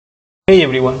Hey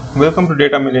everyone, welcome to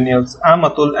Data Millennials. I'm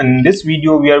Atul, and in this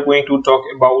video we are going to talk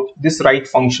about this write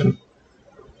function.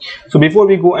 So before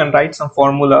we go and write some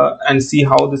formula and see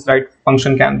how this write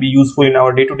function can be useful in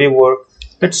our day-to-day work,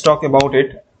 let's talk about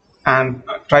it and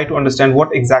try to understand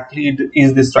what exactly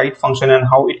is this write function and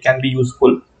how it can be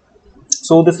useful.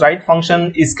 So this write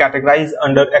function is categorized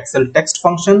under Excel text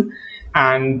function,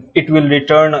 and it will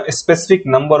return a specific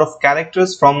number of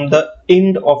characters from the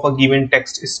end of a given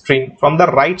text string, from the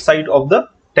right side of the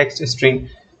text string.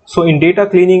 So in data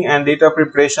cleaning and data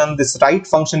preparation, this write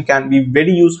function can be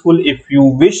very useful if you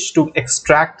wish to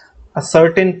extract a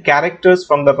certain characters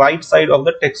from the right side of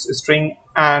the text string,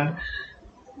 and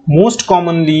most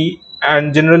commonly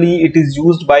and generally it is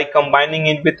used by combining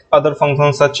it with other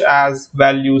functions such as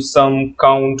value, sum,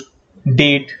 count,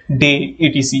 date, day,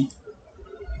 etc.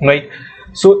 Right?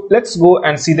 So let's go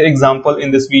and see the example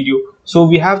in this video. So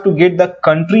we have to get the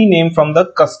country name from the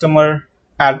customer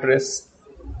address,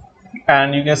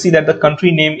 and you can see that the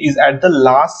country name is at the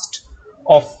last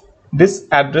of this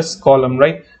address column,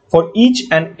 right? For each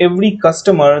and every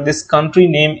customer, this country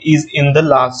name is in the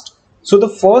last. So the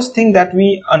first thing that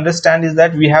we understand is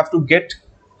that we have to get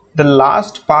the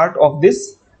last part of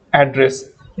this address.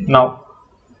 Now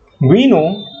we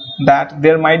know that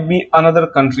there might be another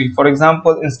country. For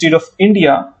example, instead of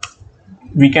India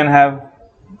we can have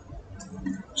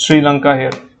Sri Lanka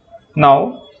here.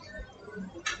 Now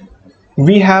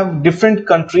we have different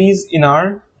countries in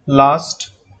the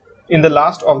last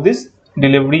of this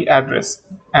delivery address,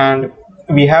 and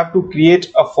we have to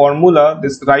create a formula,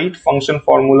 this write function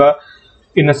formula,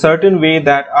 in a certain way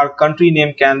that our country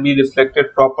name can be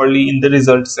reflected properly in the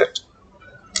result set.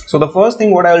 So the first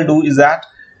thing what I'll do is that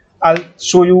I'll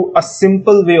show you a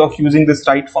simple way of using this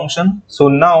write function. So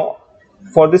now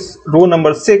for this row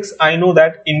number 6, I know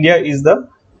that India is the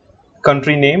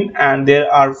country name and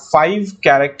there are 5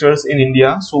 characters in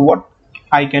India. So what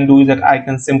I can do is that I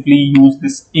can simply use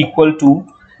this equal to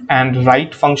and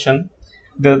write function.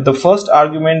 The first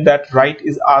argument that write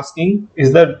is asking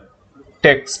is the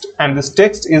text, and this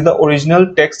text is the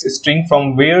original text string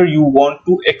from where you want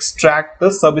to extract the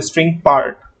substring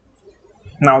part.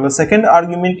 Now the second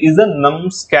argument is the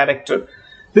nums character.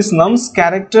 This nums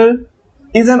character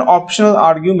is an optional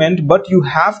argument, but you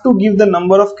have to give the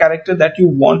number of character that you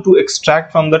want to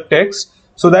extract from the text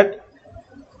so that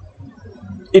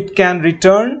it can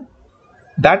return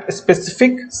that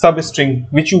specific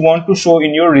substring which you want to show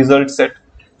in your result set.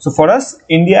 So for us,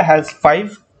 India has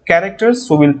 5 characters,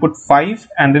 so we'll put 5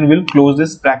 and then we'll close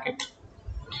this bracket.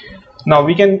 Now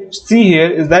we can see here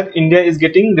is that India is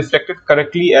getting reflected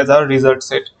correctly as our result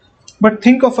set. But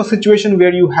think of a situation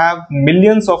where you have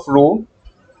millions of rows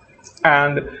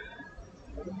and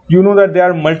you know that there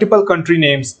are multiple country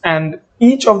names, and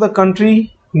each of the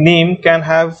country name can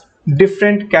have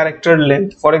different character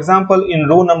length. For example, in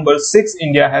row number 6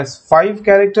 India has 5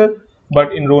 characters,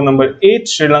 but in row number 8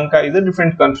 Sri Lanka is a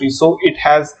different country, so it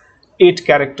has 8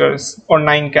 characters or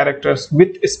 9 characters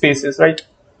with spaces, right?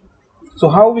 So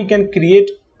how we can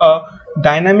create a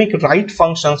dynamic write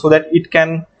function so that it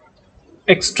can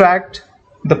extract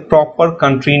the proper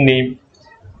country name.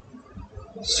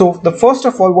 So the first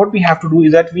of all what we have to do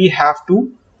is that we have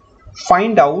to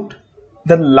find out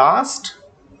the last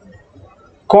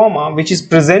comma which is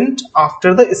present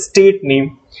after the state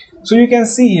name. So you can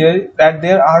see here that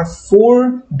there are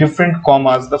 4 different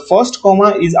commas. The first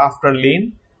comma is after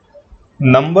lane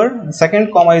number, the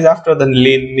second comma is after the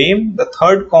lane name, the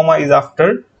third comma is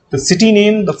after the city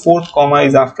name, the fourth comma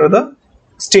is after the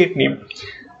state name.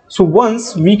 So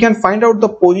once we can find out the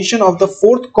position of the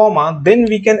 4th comma, then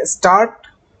we can start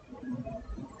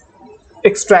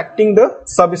extracting the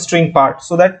substring part,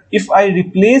 so that if I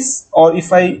replace or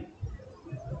if I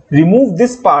remove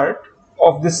this part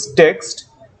of this text,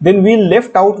 then we're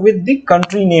left out with the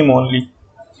country name only.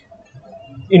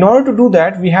 In order to do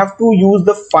that, we have to use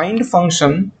the find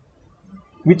function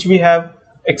which we have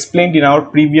explained in our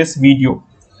previous video.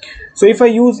 So if I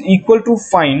use equal to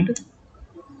find,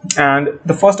 and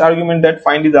the first argument that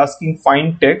find is asking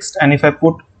find text, and if I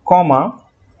put comma,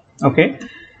 okay,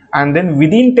 and then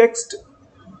within text,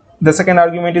 the second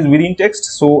argument is within text,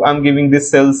 so I'm giving this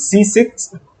cell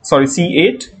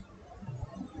C8,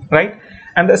 right,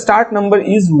 and the start number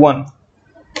is 1.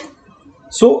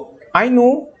 So I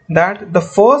know that the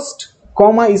first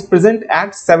comma is present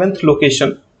at 7th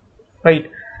location, right?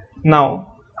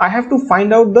 Now I have to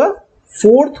find out the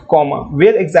 4th comma,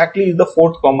 where exactly is the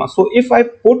 4th comma. So if I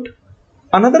put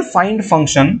another find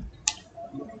function,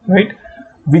 right,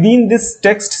 within this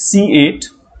text C8,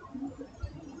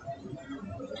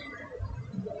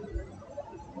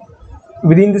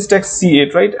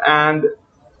 right, and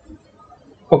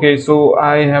Okay, so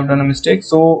I have done a mistake.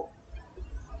 So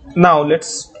now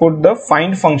let's put the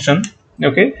find function.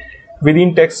 Okay,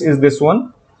 within text is this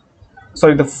one.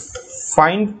 Sorry, the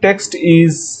find text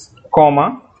is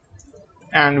comma,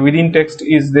 and within text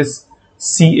is this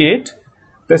C8.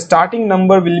 The starting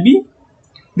number will be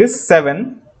this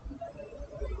 7,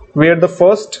 where the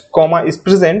first comma is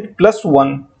present, plus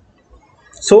 1.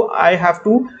 So I have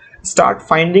to start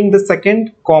finding the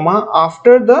second comma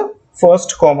after the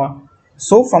first comma,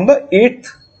 so from the 8th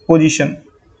position,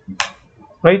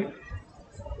 right?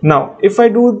 Now if I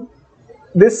do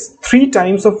this 3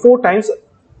 times or 4 times,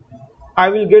 I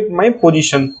will get my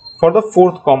position for the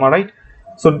 4th comma, right?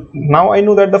 So now I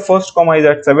know that the first comma is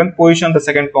at 7th position, the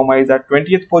second comma is at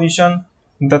 20th position,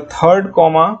 the third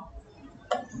comma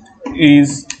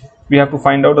is, we have to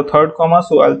find out the third comma,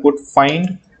 so I'll put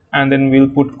find and then we'll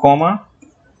put comma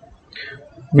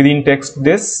within text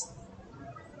this,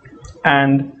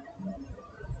 and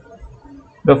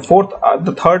the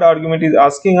third argument is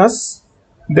asking us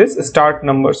this start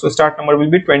number, so start number will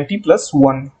be 20 plus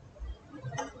 1.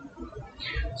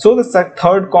 So the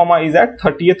third comma is at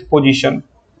 30th position.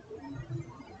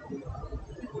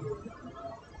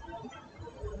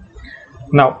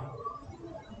 Now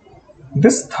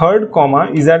this third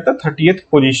comma is at the 30th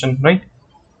position, right?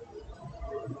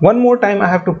 One more time I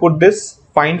have to put this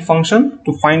find function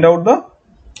to find out the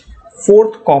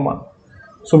 4th comma.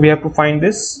 So we have to find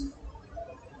this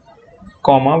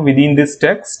comma within this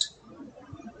text,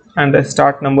 and the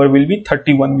start number will be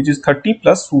 31, which is 30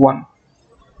 plus 1.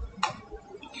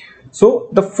 So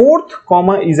the 4th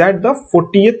comma is at the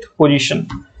 40th position.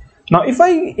 Now if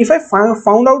I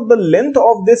found out the length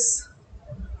of this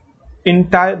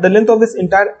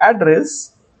entire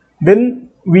address, then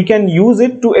we can use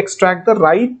it to extract the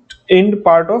right end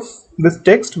part of this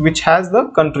text which has the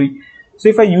country. So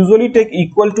if I usually take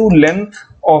equal to length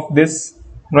of this,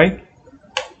 right?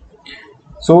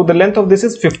 So the length of this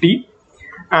is 50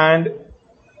 and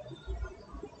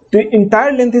the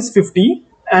entire length is 50,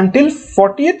 until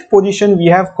 40th position we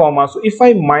have comma. So if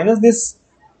I minus this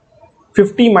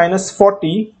 50 minus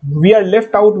 40, we are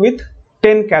left out with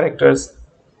 10 characters,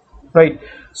 right?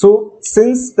 So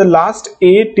since the last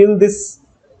A till this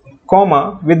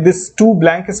comma with this 2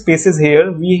 blank spaces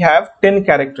here, we have 10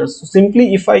 characters. So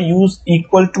simply if I use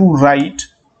equal to right,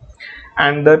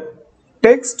 and the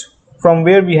text from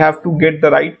where we have to get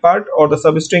the right part or the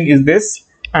substring is this,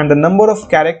 and the number of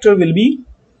character will be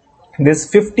this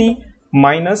 50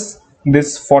 minus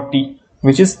this 40,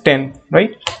 which is 10,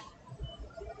 right?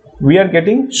 We are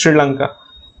getting Sri Lanka.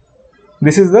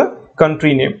 This is the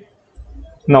country name.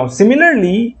 Now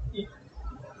similarly,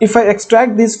 if I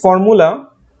extract this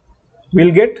formula,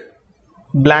 we'll get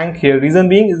blank here. Reason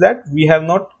being is that we have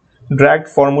not dragged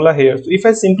formula here. So if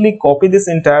I simply copy this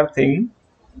entire thing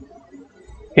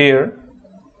here,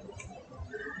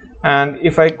 and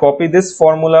if I copy this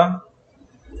formula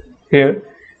here,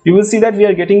 you will see that we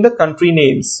are getting the country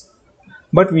names,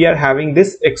 but we are having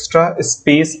this extra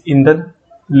space in the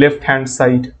left hand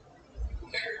side.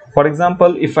 For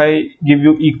example, if I give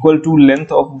you equal to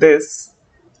length of this,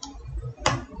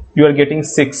 you are getting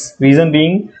 6. Reason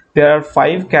being, there are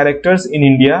 5 characters in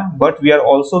India, but we are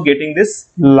also getting this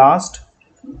last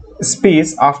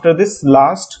space after this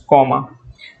last comma.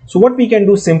 So what we can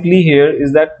do simply here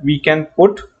is that we can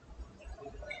put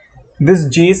this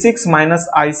J6 minus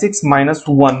I6 minus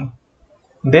 1.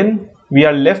 Then we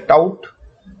have left out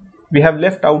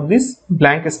this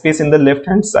blank space in the left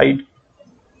hand side,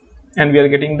 and we are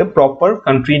getting the proper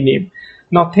country name.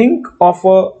 Now think of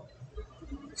a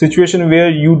situation where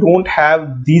you don't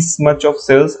have this much of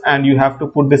cells and you have to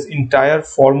put this entire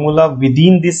formula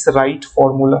within this right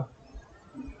formula,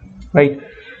 right?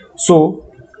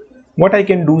 So what I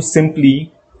can do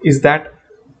simply is that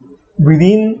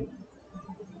within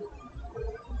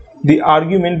the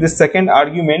argument, the second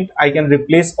argument, I can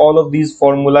replace all of these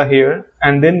formula here,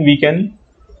 and then we can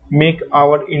make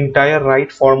our entire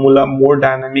right formula more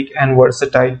dynamic and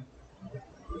versatile.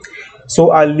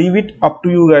 So I'll leave it up to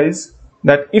you guys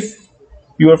that if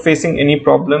you are facing any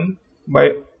problem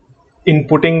by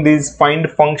inputting these find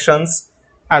functions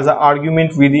as an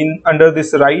argument within under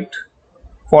this right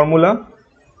formula,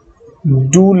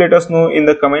 do let us know in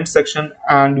the comment section,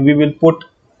 and we will put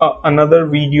another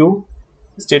video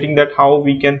stating that how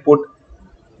we can put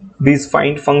these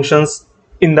find functions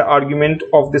in the argument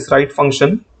of this right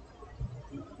function.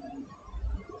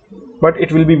 But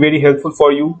it will be very helpful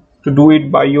for you to do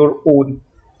it by your own.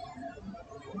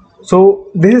 So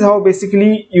this is how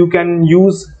basically you can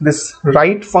use this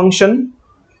right function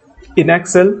in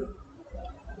Excel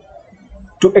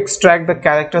to extract the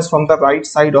characters from the right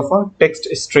side of a text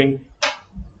string.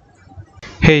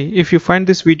 Hey, if you find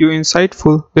this video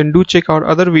insightful, then do check out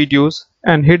other videos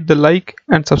and hit the like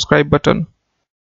and subscribe button.